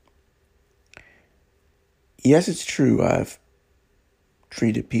 Yes, it's true, I've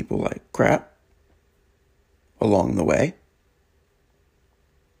treated people like crap along the way.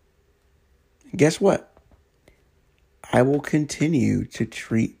 And guess what? I will continue to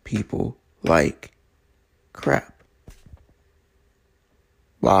treat people like crap.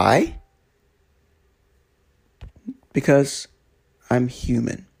 Why? Because I'm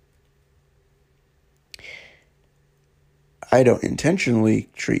human. I don't intentionally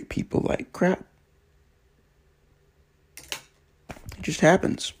treat people like crap. It just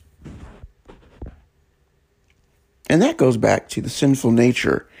happens. And that goes back to the sinful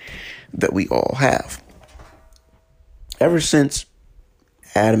nature that we all have. Ever since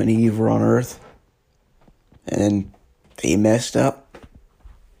Adam and Eve were on earth and they messed up,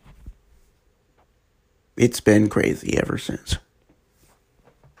 it's been crazy ever since.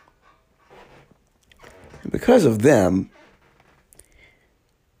 And because of them,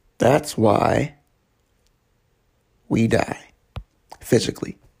 that's why we die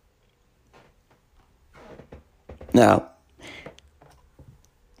physically. Now,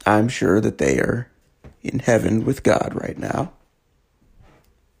 I'm sure that they are in heaven with God right now.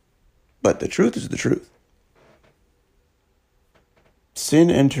 But the truth is the truth. Sin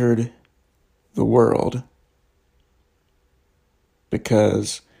entered the world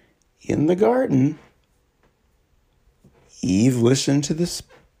because in the garden, Eve listened to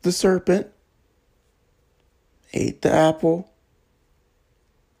the serpent, ate the apple,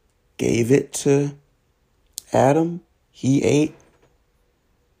 gave it to Adam. He ate.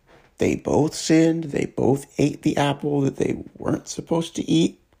 They both sinned. They both ate the apple that they weren't supposed to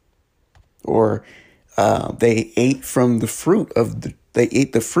eat. Or they ate from the fruit of they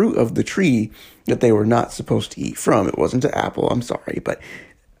ate the fruit of the tree that they were not supposed to eat from. It wasn't an apple, I'm sorry, but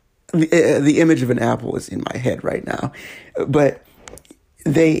the image of an apple is in my head right now. But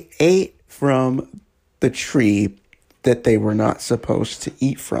they ate from the tree that they were not supposed to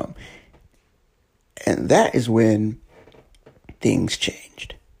eat from. And that is when things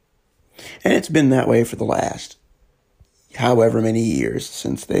changed. And it's been that way for the last however many years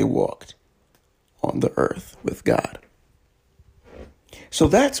since they walked on the earth with God. So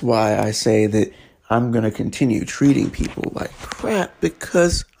that's why I say that I'm going to continue treating people like crap,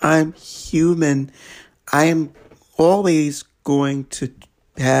 because I'm human. I am always going to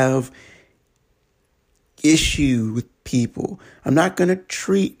have issue with people. I'm not going to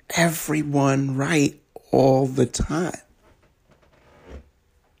treat everyone right all the time.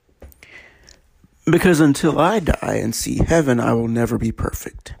 Because until I die and see heaven, I will never be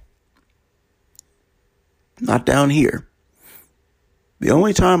perfect. Not down here. The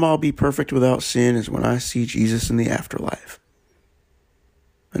only time I'll be perfect without sin is when I see Jesus in the afterlife.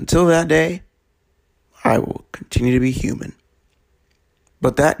 Until that day, I will continue to be human.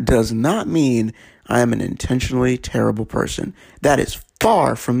 But that does not mean I am an intentionally terrible person. That is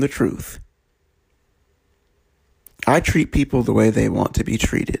far from the truth. I treat people the way they want to be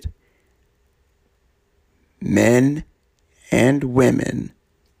treated. Men and women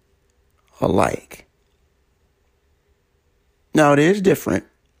alike. Now, it is different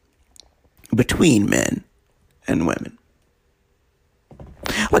between men and women.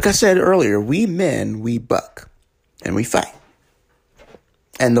 Like I said earlier, we men, we buck and we fight.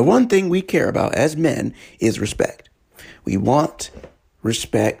 And the one thing we care about as men is respect. We want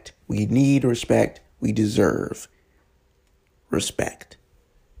respect. We need respect. We deserve respect.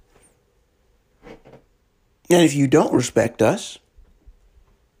 And if you don't respect us,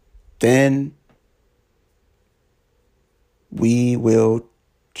 then we will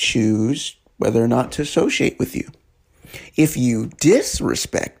choose whether or not to associate with you. If you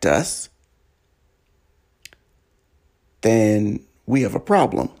disrespect us, then we have a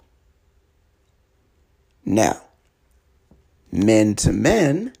problem. Now, men to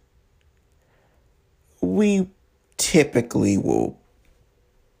men, we typically will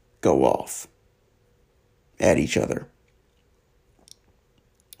go off at each other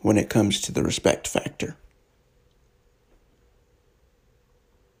when it comes to the respect factor.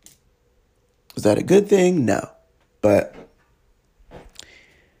 Is that a good thing? No. But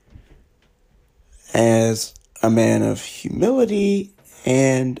as a man of humility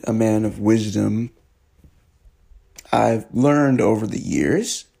and a man of wisdom, I've learned over the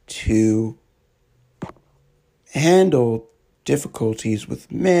years to handle difficulties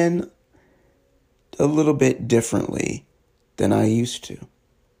with men a little bit differently than I used to.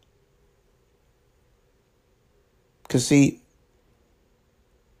 Because, see,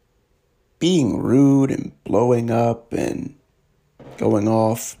 being rude and blowing up and going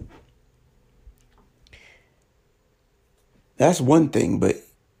off, that's one thing, but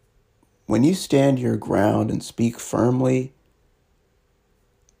when you stand your ground and speak firmly,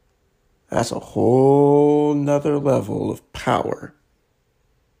 that's a whole nother level of power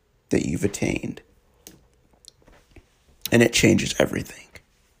that you've attained. And it changes everything.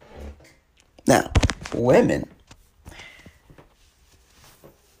 Now, women,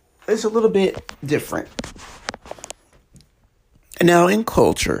 it's a little bit different. Now, in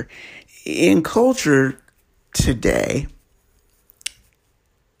culture today,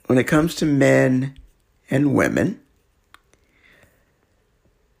 when it comes to men and women,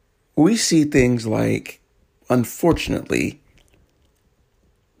 we see things like, unfortunately,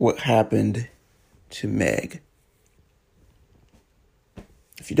 what happened to Meg.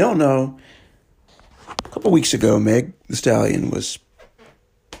 If you don't know, a couple weeks ago, Meg Thee Stallion was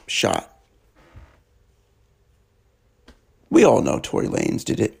shot. We all know Tory Lanez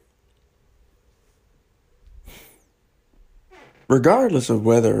did it. Regardless of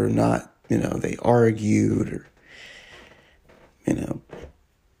whether or not, they argued or,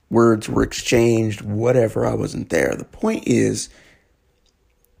 words were exchanged, whatever, I wasn't there. The point is,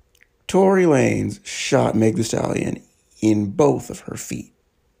 Tory Lanez shot Meg Thee Stallion in both of her feet.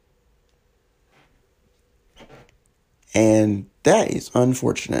 And that is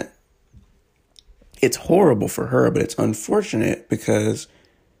unfortunate. It's horrible for her, but it's unfortunate because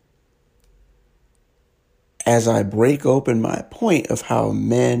as I break open my point of how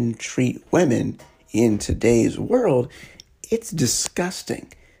men treat women in today's world, it's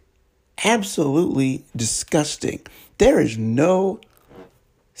disgusting. Absolutely disgusting. There is no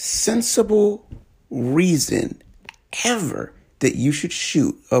sensible reason ever that you should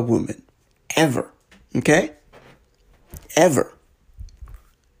shoot a woman. Ever. Okay? Ever.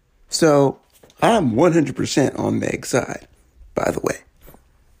 So, I'm 100% on Meg's side, by the way.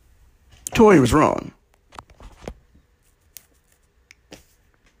 Tori was wrong.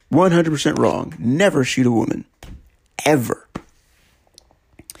 100% wrong. Never shoot a woman. Ever.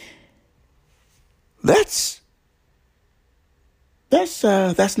 That's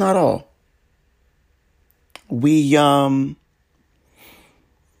not all. We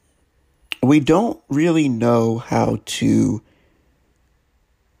don't really know how to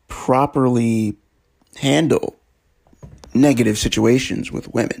properly handle negative situations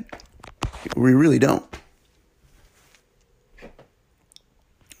with women. We really don't.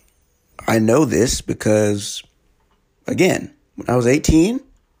 I know this because, again, when I was 18,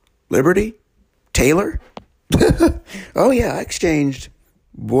 Liberty, Taylor, oh yeah, I exchanged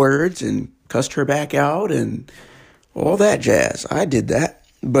words and cussed her back out and all that jazz. I did that,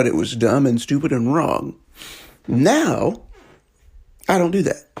 but it was dumb and stupid and wrong. Now, I don't do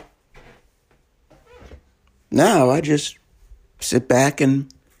that. Now, I just sit back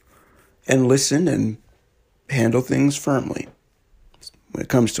and listen and handle things firmly. When it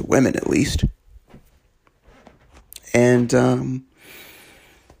comes to women, at least. And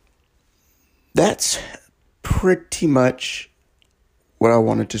that's pretty much what I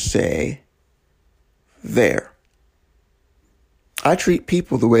wanted to say there. I treat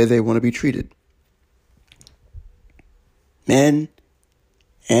people the way they want to be treated. Men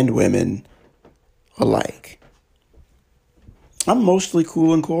and women alike. I'm mostly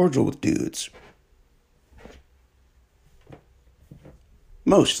cool and cordial with dudes.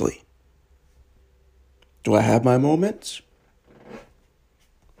 Mostly. Do I have my moments?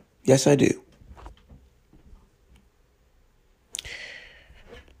 Yes, I do.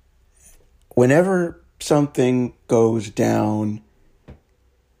 Whenever something goes down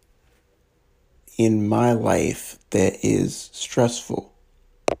in my life that is stressful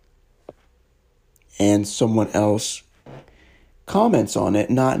and someone else comments on it,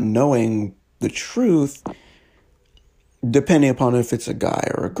 not knowing the truth, depending upon if it's a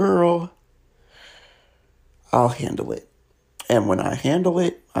guy or a girl, I'll handle it. And when I handle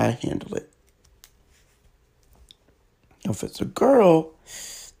it, I handle it. If it's a girl,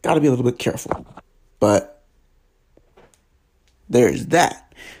 got to be a little bit careful. But there's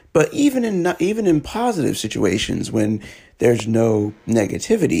that. But even in positive situations when there's no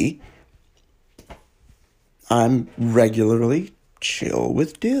negativity, I'm regularly chill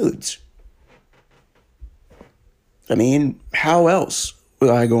with dudes. I mean, how else was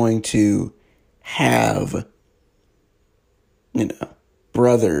I going to have,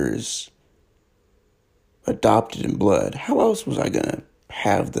 brothers adopted in blood? How else was I going to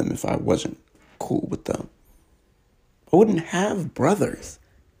have them if I wasn't cool with them? I wouldn't have brothers.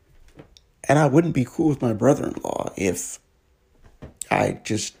 And I wouldn't be cool with my brother-in-law if I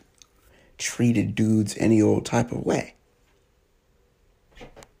just treated dudes any old type of way.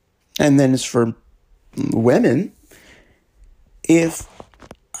 And then as for women, if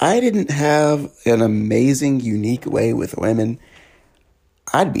I didn't have an amazing, unique way with women,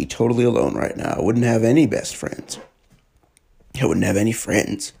 I'd be totally alone right now. I wouldn't have any best friends. I wouldn't have any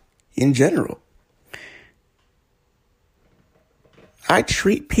friends in general. I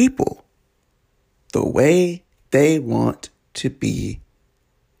treat people the way they want to be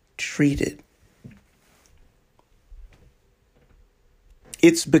treated.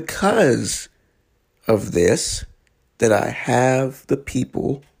 It's because of this that I have the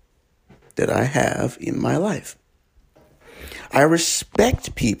people that I have in my life. I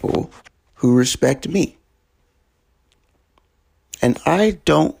respect people who respect me. And I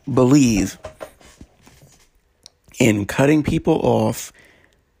don't believe in cutting people off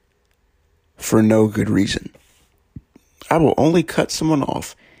for no good reason. I will only cut someone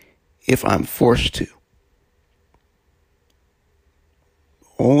off if I'm forced to.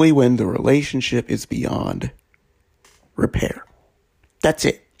 Only when the relationship is beyond repair. That's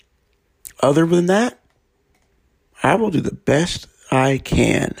it. Other than that, I will do the best I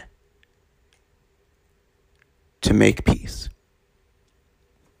can to make peace.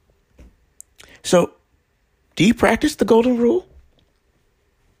 So, do you practice the golden rule?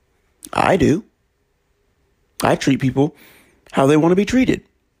 I do. I treat people how they want to be treated.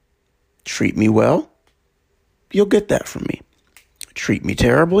 Treat me well, you'll get that from me. Treat me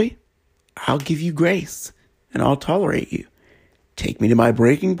terribly, I'll give you grace and I'll tolerate you. Take me to my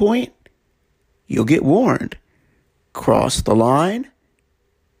breaking point, you'll get warned. Cross the line,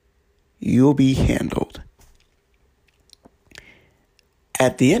 you'll be handled.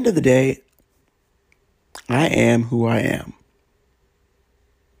 At the end of the day, I am who I am.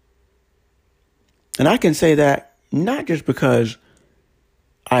 And I can say that not just because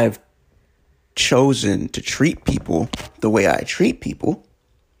I've chosen to treat people the way I treat people,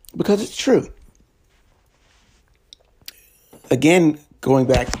 because it's true. Again, going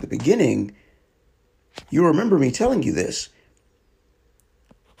back to the beginning, you remember me telling you this.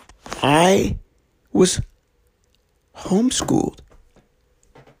 I was homeschooled.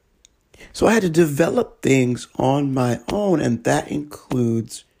 So I had to develop things on my own, and that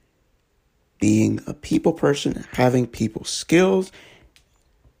includes being a people person, having people skills,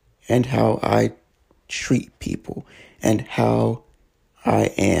 and how I treat people, and how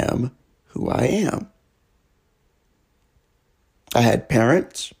I am who I am. I had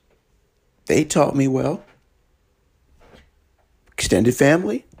parents. They taught me well. Extended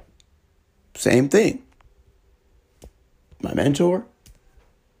family, same thing. My mentor,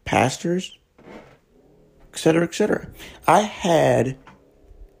 pastors, etc., etc. I had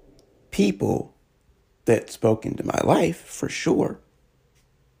people that spoke into my life for sure.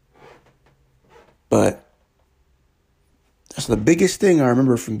 But that's the biggest thing I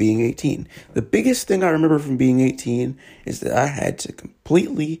remember from being 18. The biggest thing I remember from being 18 is that I had to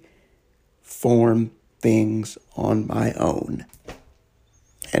completely form things on my own.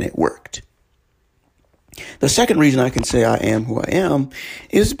 And it worked. The second reason I can say I am who I am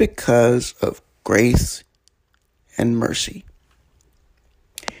is because of grace and mercy.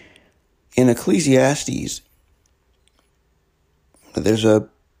 In Ecclesiastes, there's a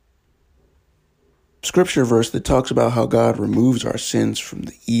scripture verse that talks about how God removes our sins from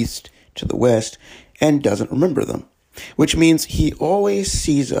the east to the west and doesn't remember them, which means he always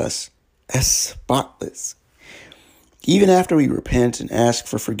sees us as spotless. Even after we repent and ask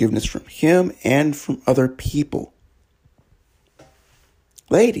for forgiveness from him and from other people.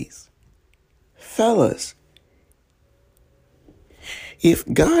 Ladies, fellas, if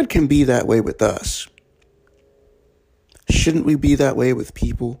God can be that way with us, shouldn't we be that way with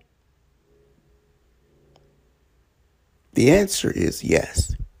people? The answer is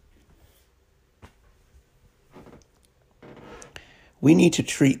yes. We need to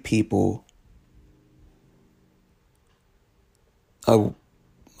treat people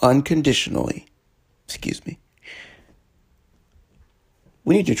unconditionally.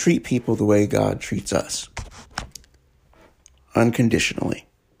 We need to treat people the way God treats us. Unconditionally.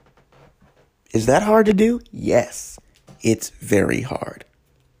 Is that hard to do? Yes, it's very hard.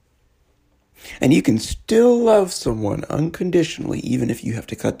 And you can still love someone unconditionally even if you have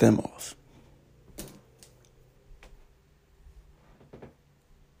to cut them off.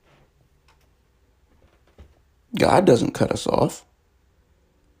 God doesn't cut us off.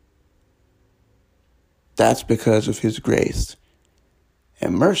 That's because of his grace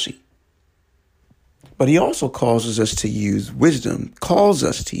and mercy. But he also calls us to use wisdom.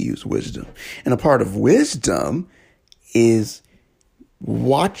 And a part of wisdom is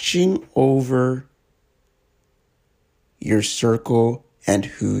watching over your circle and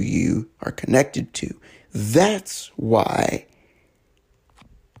who you are connected to. That's why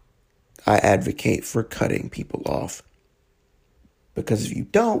I advocate for cutting people off. Because if you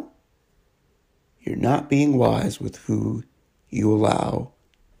don't, you're not being wise with who you allow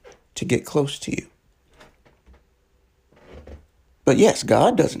to get close to you. But yes,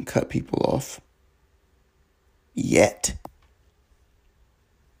 God doesn't cut people off. Yet.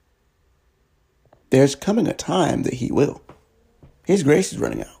 There's coming a time that he will. His grace is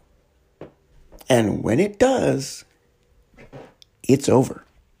running out. And when it does, it's over.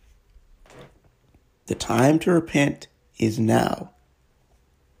 The time to repent is now.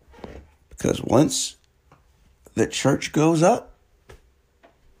 Because once the church goes up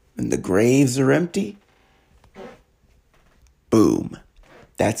and the graves are empty, boom,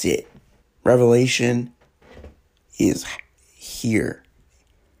 that's it. Revelation is here.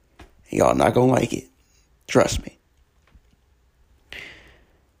 Y'all not gonna like it. Trust me.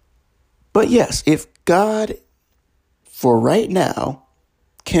 But yes, if God, for right now,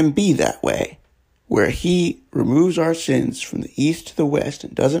 can be that way, where he removes our sins from the east to the west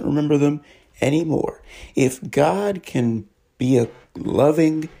and doesn't remember them anymore. If God can be a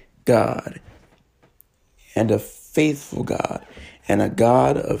loving God and a faithful God and a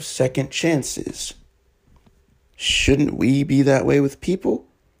God of second chances, Shouldn't we be that way with people?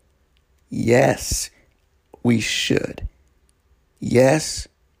 Yes, we should. Yes,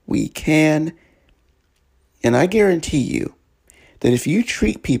 we can. And I guarantee you that if you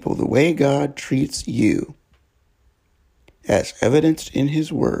treat people the way God treats you, as evidenced in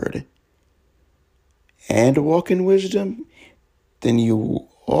His Word, and walk in wisdom, then you will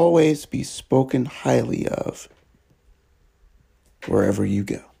always be spoken highly of wherever you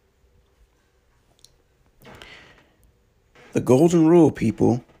go. The golden rule,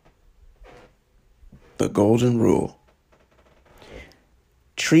 people. The golden rule.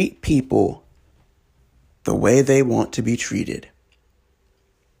 Treat people the way they want to be treated.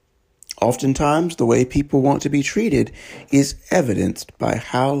 Oftentimes, the way people want to be treated is evidenced by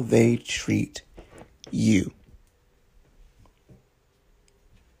how they treat you.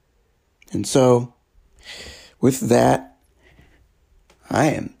 And so, with that, I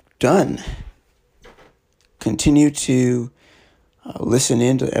am done. Continue to listen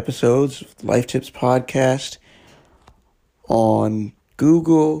in to episodes of Life Tips Podcast on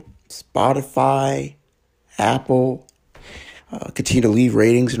Google, Spotify, Apple. Continue to leave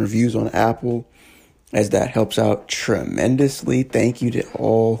ratings and reviews on Apple, as that helps out tremendously. Thank you to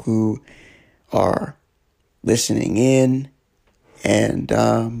all who are listening in. And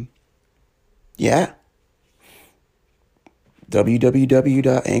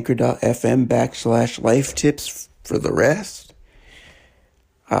www.anchor.fm/life tips for the rest.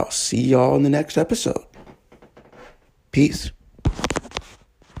 I'll see y'all in the next episode. Peace.